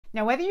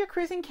Now, whether you're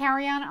cruising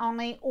carry-on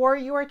only or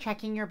you are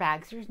checking your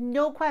bags, there's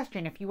no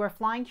question if you are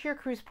flying to your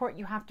cruise port,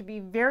 you have to be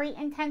very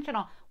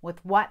intentional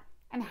with what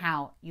and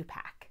how you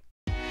pack.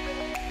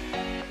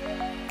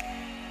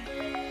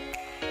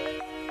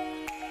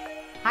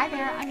 Hi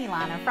there, I'm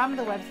Ilana from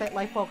the website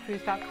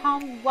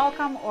lifewellcruise.com.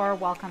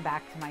 Welcome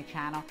back to my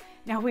channel.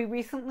 Now, we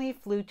recently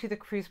flew to the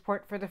cruise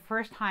port for the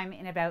first time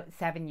in about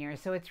 7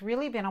 years, so it's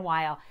really been a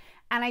while.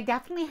 And I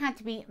definitely had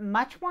to be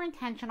much more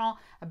intentional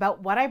about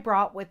what I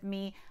brought with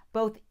me,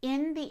 both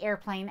in the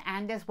airplane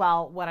and as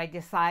well what I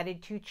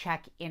decided to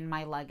check in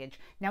my luggage.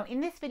 Now,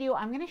 in this video,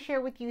 I'm going to share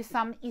with you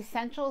some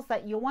essentials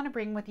that you'll want to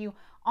bring with you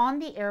on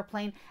the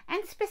airplane,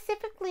 and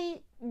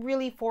specifically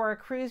really for a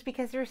cruise,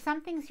 because there's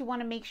some things you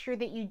want to make sure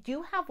that you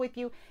do have with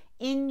you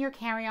in your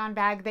carry-on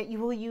bag that you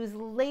will use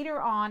later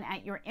on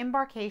at your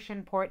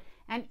embarkation port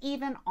and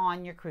even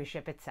on your cruise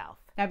ship itself.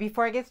 Now,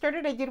 before I get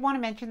started, I did want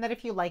to mention that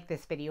if you like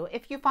this video,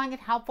 if you find it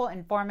helpful,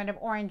 informative,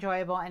 or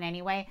enjoyable in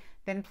any way,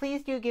 then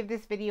please do give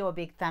this video a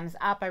big thumbs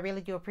up. I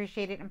really do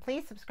appreciate it. And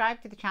please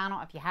subscribe to the channel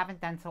if you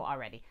haven't done so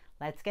already.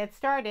 Let's get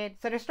started.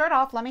 So to start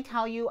off, let me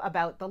tell you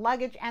about the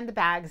luggage and the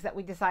bags that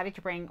we decided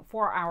to bring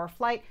for our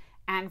flight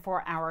and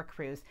for our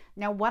cruise.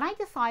 Now, what I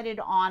decided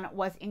on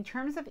was, in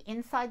terms of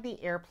inside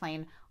the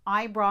airplane,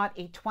 I brought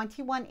a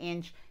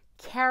 21-inch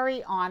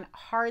carry-on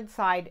hard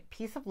side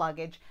piece of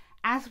luggage.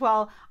 As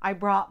well, I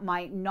brought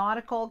my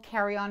nautical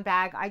carry-on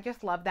bag. I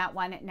just love that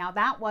one. Now,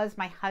 that was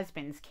my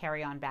husband's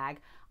carry-on bag.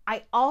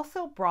 I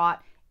also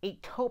brought a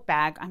tote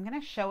bag. I'm going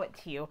to show it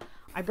to you.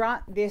 I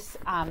brought this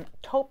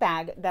tote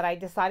bag that I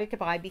decided to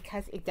buy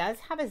because it does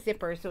have a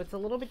zipper, so it's a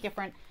little bit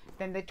different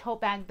than the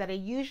tote bag that I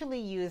usually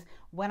use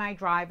when I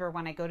drive or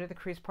when I go to the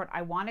cruise port.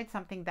 I wanted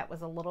something that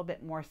was a little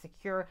bit more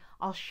secure.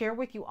 I'll share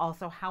with you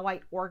also how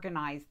I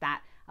organized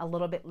that a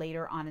little bit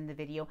later on in the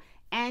video.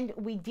 And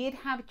we did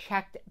have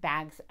checked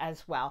bags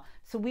as well.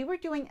 So we were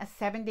doing a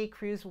 7-day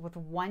cruise with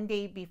 1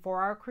 day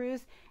before our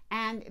cruise,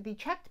 and the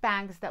checked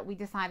bags that we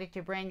decided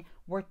to bring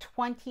were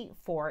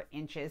 24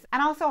 inches,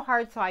 and also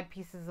hard side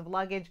pieces of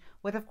luggage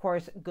with, of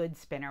course, good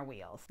spinner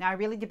wheels. Now, I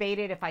really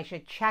debated if I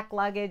should check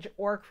luggage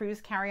or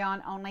cruise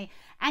carry-on only,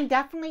 and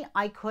definitely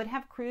I could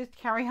have cruised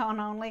carry-on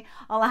only.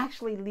 I'll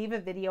actually leave a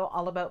video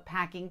all about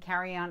packing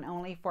carry-on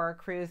only for a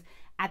cruise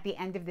at the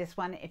end of this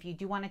one if you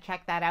do want to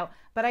check that out.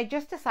 But I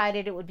just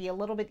decided it would be a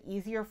little bit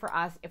easier for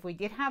us if we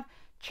did have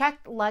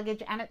checked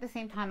luggage, and at the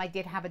same time I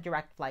did have a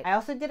direct flight. I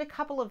also did a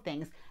couple of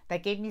things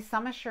that gave me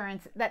some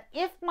assurance that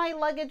if my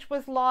luggage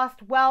was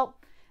lost, well,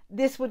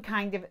 this would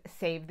kind of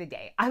save the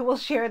day. I will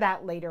share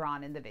that later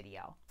on in the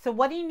video. So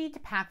what do you need to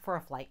pack for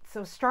a flight?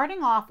 So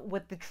starting off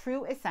with the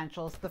true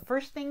essentials, the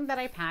first thing that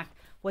I packed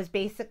was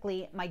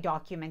basically my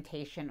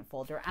documentation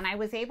folder. And I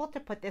was able to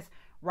put this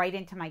right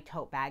into my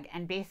tote bag.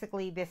 And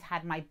basically this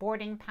had my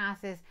boarding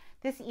passes.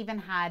 This even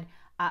had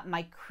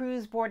my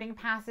cruise boarding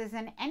passes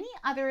and any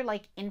other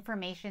like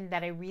information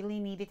that I really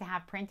needed to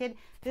have printed.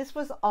 This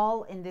was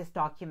all in this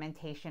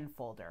documentation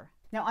folder.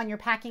 Now, on your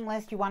packing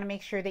list, you want to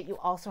make sure that you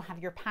also have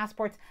your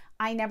passports.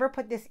 I never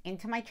put this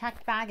into my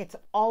checked bag. It's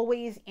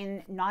always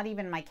in, not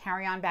even my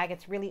carry-on bag.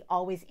 It's really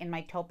always in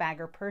my tote bag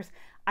or purse.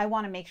 I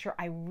want to make sure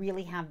I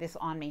really have this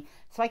on me.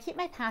 So I keep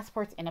my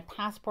passports in a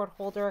passport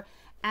holder.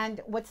 And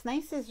what's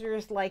nice is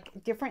there's like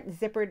different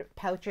zippered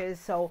pouches.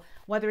 So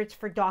whether it's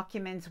for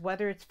documents,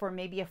 whether it's for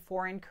maybe a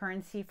foreign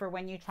currency for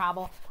when you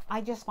travel,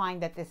 I just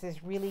find that this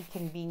is really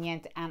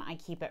convenient and I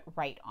keep it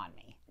right on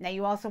me. Now,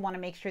 you also want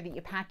to make sure that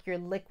you pack your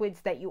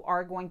liquids that you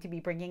are going to be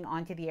bringing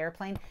onto the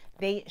airplane.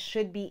 They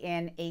should be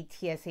in a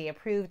TSA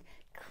approved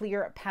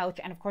clear pouch.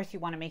 And of course, you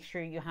want to make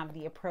sure you have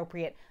the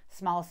appropriate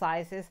small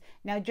sizes.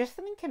 Now, just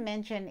something to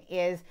mention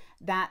is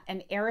that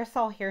an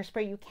aerosol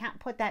hairspray, you can't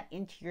put that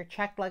into your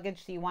checked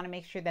luggage. So you want to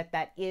make sure that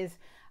that is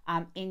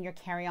in your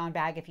carry-on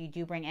bag if you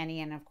do bring any,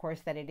 and of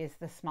course that it is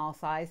the small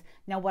size.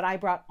 Now, what I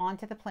brought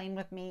onto the plane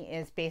with me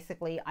is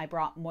basically I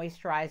brought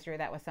moisturizer.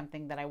 That was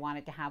something that I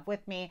wanted to have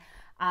with me.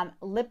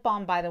 Lip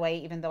balm, by the way,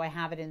 even though I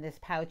have it in this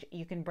pouch,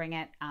 you can bring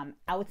it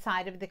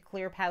outside of the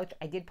clear pouch.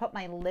 I did put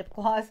my lip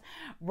gloss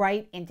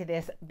right into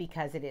this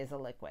because it is a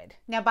liquid.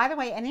 Now, by the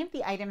way, any of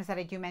the items that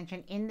I do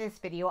mention in this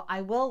video,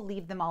 I will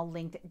leave them all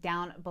linked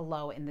down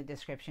below in the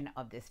description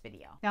of this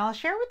video. Now, I'll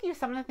share with you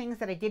some of the things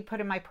that I did put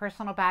in my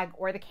personal bag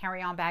or the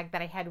carry-on bag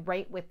that I had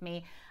right with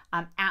me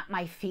at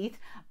my feet,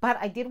 but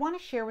I did want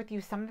to share with you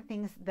some of the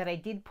things that I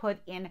did put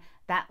in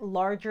that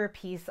larger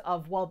piece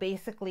of, well,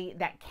 basically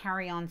that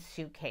carry-on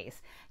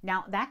suitcase.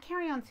 Now, that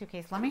carry-on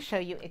suitcase, let me show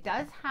you, it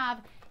does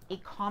have a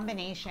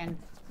combination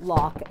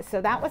lock. So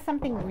that was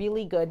something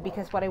really good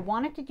because what I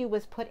wanted to do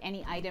was put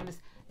any items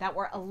that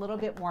were a little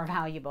bit more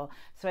valuable.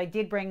 So I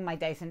did bring my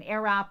Dyson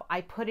Airwrap. I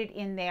put it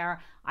in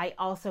there. I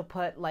also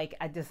put like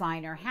a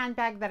designer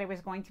handbag that I was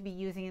going to be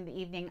using in the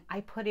evening.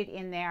 I put it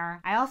in there.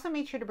 I also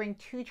made sure to bring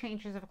 2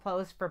 changes of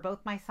clothes for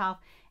both myself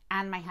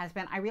and my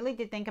husband, I really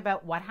did think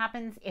about what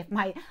happens if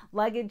my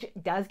luggage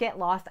does get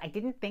lost. I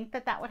didn't think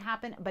that that would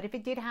happen, but if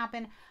it did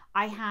happen,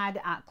 I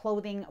had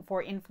clothing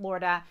for in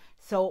Florida.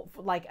 So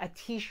like a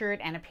t-shirt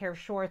and a pair of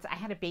shorts. I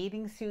had a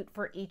bathing suit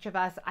for each of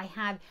us. I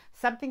had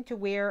something to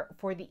wear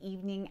for the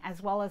evening,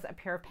 as well as a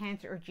pair of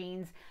pants or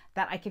jeans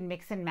that I can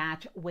mix and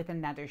match with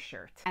another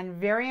shirt. And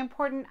very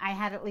important, I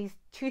had at least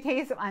 2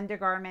 days of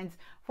undergarments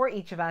for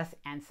each of us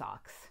and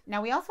socks.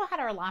 Now we also had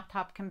our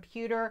laptop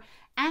computer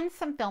and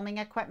some filming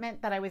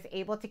equipment that I was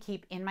able to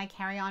keep in my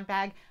carry-on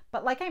bag.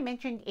 But like I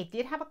mentioned, it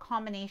did have a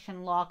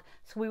combination lock,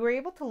 so we were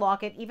able to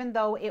lock it even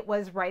though it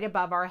was right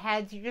above our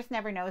heads. You just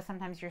never know,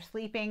 sometimes you're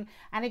sleeping,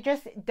 and it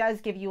just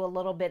does give you a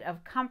little bit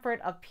of comfort,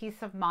 of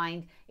peace of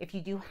mind if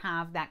you do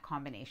have that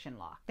combination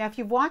lock. Now, if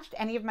you've watched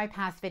any of my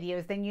past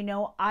videos, then you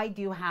know I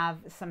do have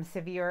some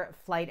severe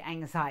flight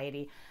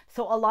anxiety.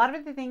 So a lot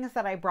of the things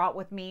that I brought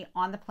with me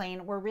on the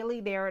plane were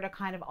really there to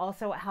kind of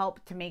also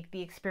help to make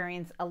the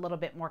experience a little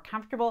bit more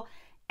comfortable,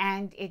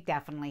 and it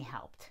definitely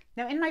helped.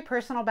 Now in my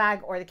personal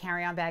bag, or the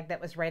carry-on bag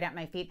that was right at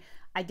my feet,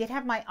 I did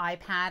have my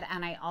iPad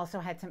and I also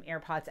had some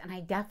AirPods, and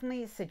I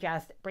definitely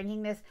suggest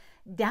bringing this.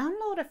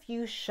 Download a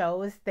few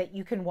shows that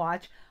you can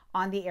watch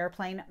on the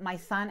airplane. My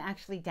son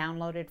actually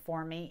downloaded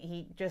for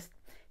me.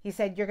 He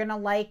said, you're gonna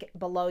like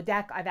Below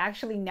Deck. I've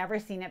actually never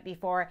seen it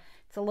before.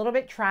 It's a little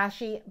bit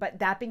trashy, but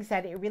that being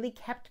said, it really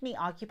kept me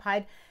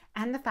occupied.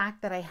 And the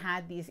fact that I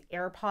had these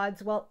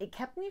AirPods, well, it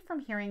kept me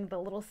from hearing the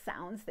little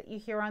sounds that you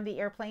hear on the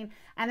airplane.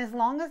 And as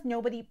long as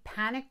nobody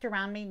panicked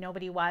around me,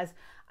 nobody was,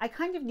 I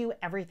kind of knew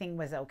everything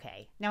was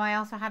okay. Now, I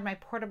also had my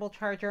portable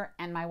charger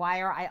and my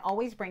wire. I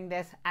always bring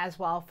this as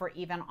well for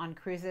even on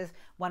cruises.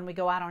 When we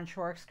go out on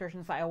shore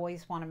excursions, I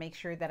always want to make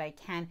sure that I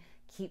can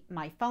keep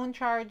my phone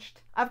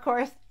charged. Of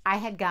course, I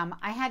had gum.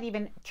 I had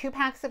even 2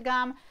 packs of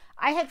gum.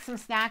 I had some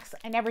snacks.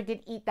 I never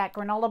did eat that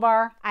granola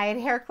bar. I had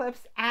hair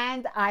clips,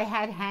 and I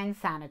had hand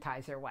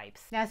sanitizer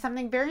wipes. Now,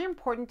 something very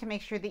important to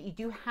make sure that you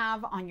do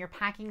have on your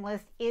packing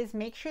list is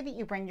make sure that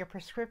you bring your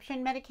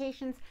prescription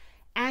medications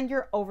and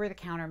your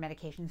over-the-counter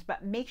medications,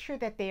 but make sure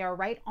that they are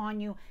right on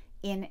you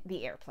in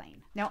the airplane.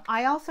 Now,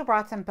 I also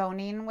brought some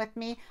Bonine with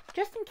me,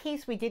 just in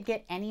case we did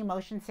get any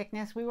motion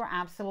sickness. We were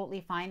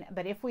absolutely fine,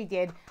 but if we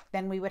did,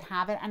 then we would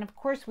have it. And of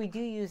course, we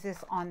do use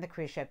this on the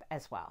cruise ship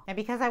as well. Now,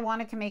 because I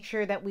wanted to make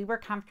sure that we were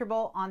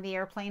comfortable on the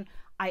airplane,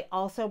 I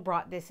also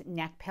brought this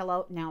neck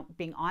pillow. Now,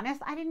 being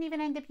honest, I didn't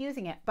even end up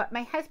using it, but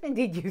my husband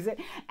did use it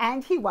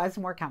and he was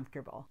more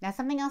comfortable. Now,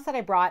 something else that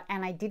I brought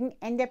and I didn't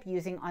end up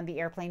using on the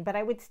airplane, but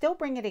I would still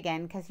bring it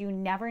again because you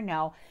never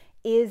know,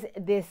 is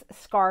this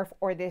scarf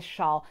or this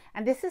shawl.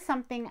 And this is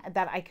something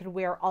that I could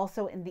wear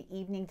also in the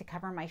evening to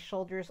cover my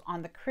shoulders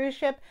on the cruise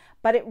ship,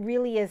 but it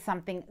really is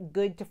something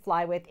good to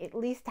fly with, at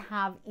least to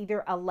have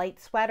either a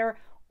light sweater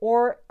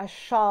or a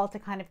shawl to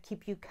kind of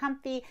keep you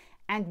comfy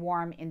and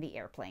warm in the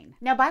airplane.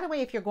 Now, by the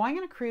way, if you're going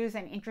on a cruise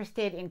and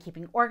interested in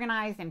keeping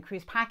organized and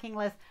cruise packing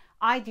lists,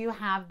 I do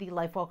have the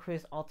Lifewell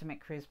Cruise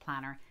Ultimate Cruise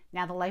Planner.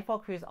 Now, the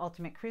Lifewell Cruise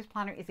Ultimate Cruise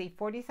Planner is a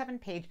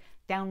 47-page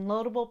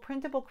downloadable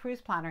printable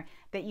cruise planner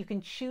that you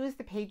can choose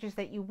the pages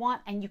that you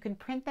want, and you can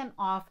print them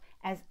off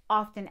as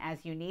often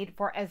as you need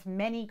for as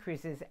many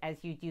cruises as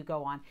you do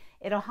go on.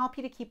 It'll help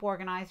you to keep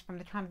organized from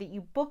the time that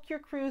you book your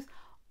cruise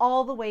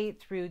all the way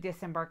through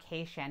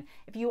disembarkation.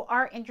 If you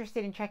are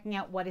interested in checking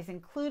out what is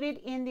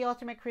included in the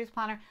Ultimate Cruise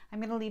Planner, I'm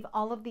going to leave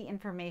all of the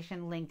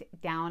information linked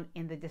down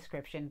in the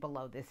description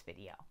below this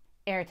video.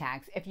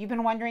 AirTags. If you've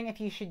been wondering if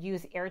you should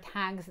use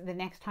AirTags the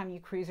next time you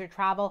cruise or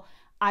travel,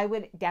 I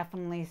would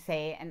definitely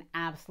say an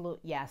absolute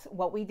yes.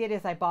 What we did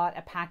is I bought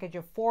a package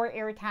of 4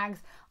 AirTags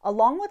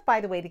along with, by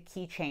the way, the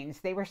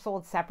keychains. They were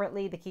sold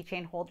separately, the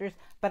keychain holders,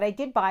 but I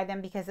did buy them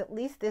because at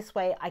least this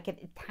way I could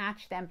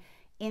attach them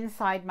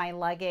inside my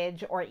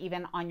luggage or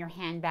even on your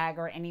handbag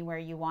or anywhere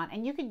you want.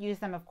 And you could use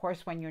them, of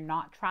course, when you're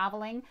not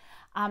traveling.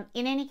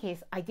 In any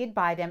case, I did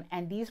buy them,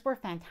 and these were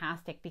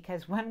fantastic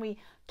because when we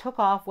took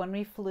off, when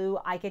we flew,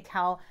 I could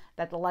tell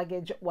that the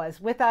luggage was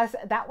with us.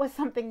 That was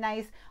something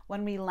nice.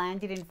 When we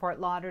landed in Fort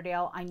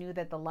Lauderdale, I knew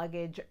that the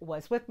luggage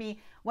was with me.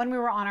 When we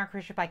were on our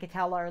cruise ship, I could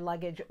tell our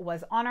luggage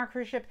was on our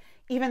cruise ship,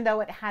 even though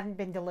it hadn't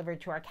been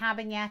delivered to our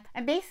cabin yet.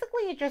 And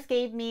basically, it just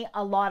gave me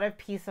a lot of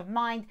peace of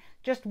mind,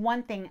 just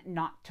one thing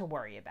not to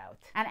worry about.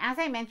 And as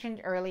I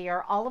mentioned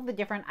earlier, all of the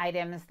different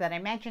items that I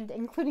mentioned,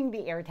 including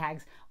the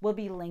AirTags, will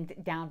be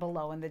linked down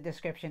below in the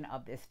description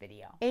of this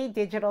video. A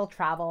digital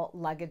travel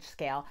luggage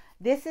scale.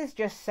 This is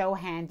just so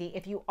handy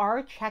if you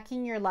are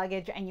checking your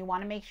luggage and you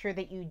want to make sure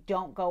that you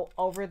don't go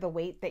over the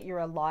weight that you're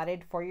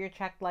allotted for your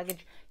checked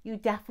luggage. You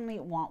definitely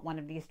want one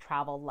of these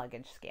travel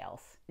luggage scales.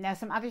 Now,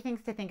 some other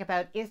things to think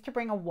about is to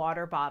bring a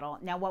water bottle.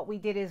 Now, what we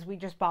did is we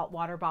just bought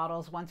water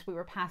bottles once we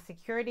were past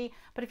security,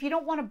 but if you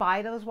don't want to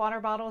buy those water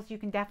bottles, you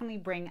can definitely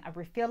bring a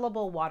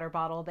refillable water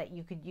bottle that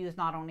you could use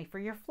not only for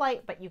your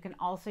flight, but you can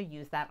also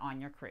use that on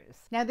your cruise.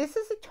 Now, this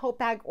is a tote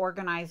bag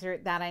organizer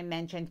that I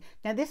mentioned.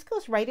 Now, this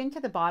goes right into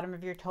the bottom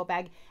of your tote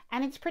bag,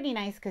 and it's pretty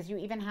nice because you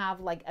even have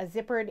like a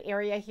zippered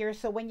area here.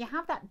 So when you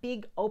have that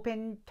big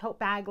open tote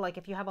bag, like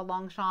if you have a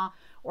Longchamp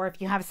or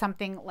if you have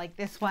something like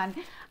this one,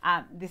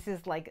 this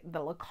is like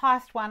the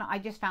Lacoste one. I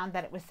just found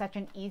that it was such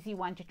an easy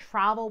one to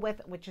travel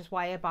with, which is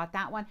why I bought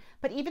that one.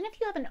 But even if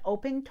you have an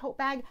open tote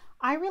bag,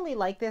 I really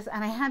like this,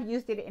 and I have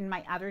used it in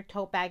my other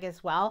tote bag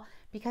as well,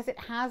 because it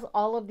has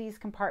all of these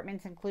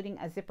compartments, including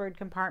a zippered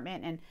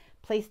compartment and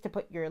place to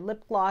put your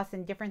lip gloss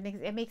and different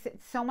things. It makes it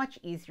so much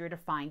easier to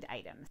find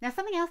items. Now,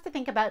 something else to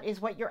think about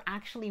is what you're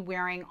actually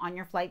wearing on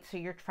your flight, so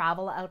your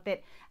travel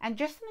outfit. And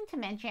just something to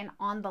mention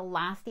on the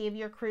last day of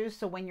your cruise,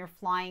 so when you're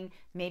flying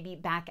maybe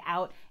back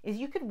out, is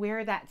you could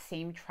wear that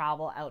same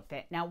travel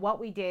outfit. Now, what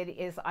we did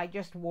is I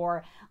just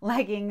wore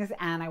leggings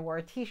and I wore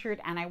a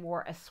t-shirt and I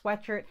wore a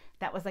sweatshirt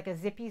that was like a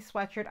zippy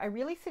sweatshirt. I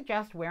really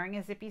suggest wearing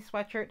a zippy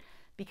sweatshirt,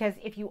 because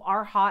if you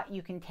are hot,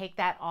 you can take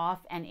that off,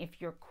 and if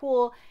you're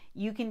cool,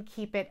 you can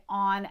keep it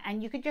on,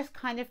 and you could just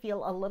kind of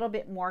feel a little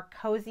bit more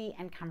cozy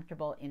and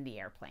comfortable in the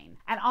airplane.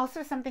 And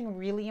also, something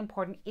really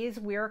important is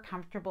wear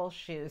comfortable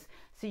shoes.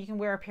 So you can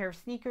wear a pair of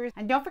sneakers,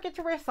 and don't forget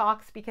to wear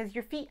socks, because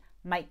your feet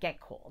might get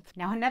cold.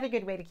 Now, another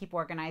good way to keep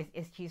organized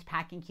is to use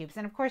packing cubes.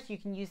 And of course, you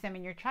can use them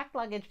in your checked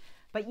luggage,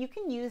 but you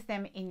can use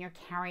them in your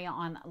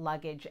carry-on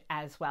luggage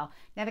as well.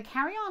 Now, the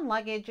carry-on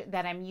luggage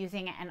that I'm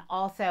using, and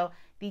also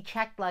the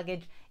checked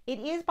luggage, it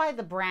is by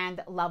the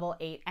brand Level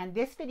 8. And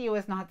this video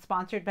is not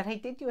sponsored, but I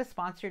did do a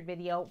sponsored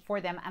video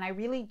for them, and I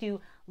really do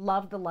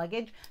love the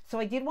luggage. So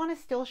I did want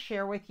to still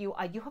share with you,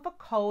 I do have a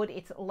code.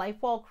 It's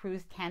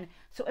LifeWellCruise10.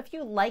 So if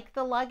you like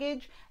the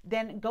luggage,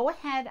 then go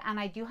ahead, and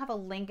I do have a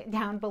link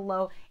down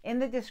below in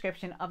the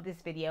description of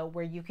this video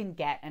where you can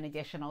get an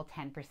additional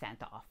 10%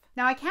 off.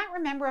 Now, I can't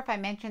remember if I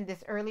mentioned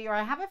this earlier.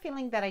 I have a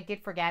feeling that I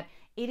did forget.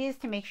 It is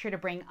to make sure to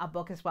bring a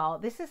book as well.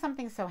 This is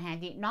something so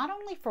handy, not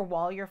only for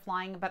while you're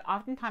flying, but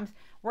oftentimes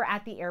we're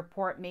at the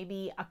airport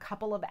maybe a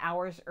couple of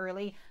hours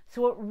early.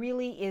 So it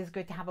really is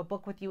good to have a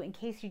book with you in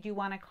case you do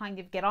want to kind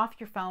of get off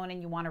your phone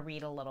and you want to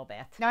read a little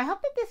bit. Now, I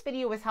hope that this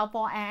video was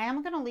helpful. I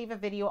am going to leave a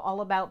video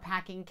all about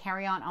packing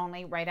carry-on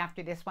only right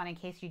after this one in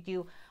case you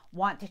do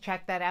want to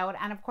check that out.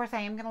 And of course, I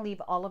am going to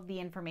leave all of the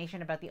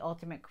information about the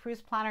Ultimate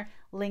Cruise Planner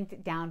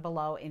linked down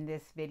below in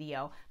this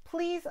video.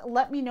 Please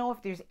let me know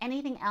if there's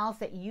anything else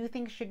that you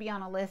think should be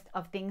on a list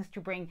of things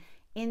to bring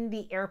in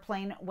the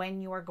airplane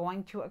when you are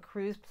going to a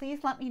cruise.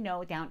 Please let me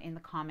know down in the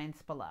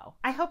comments below.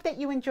 I hope that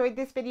you enjoyed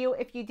this video.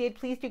 If you did,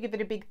 please do give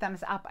it a big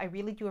thumbs up. I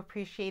really do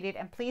appreciate it.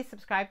 And please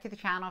subscribe to the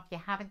channel if you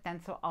haven't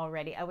done so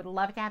already. I would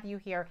love to have you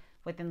here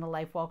within the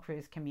LifeWell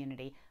Cruise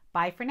community.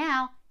 Bye for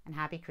now, and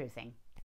happy cruising.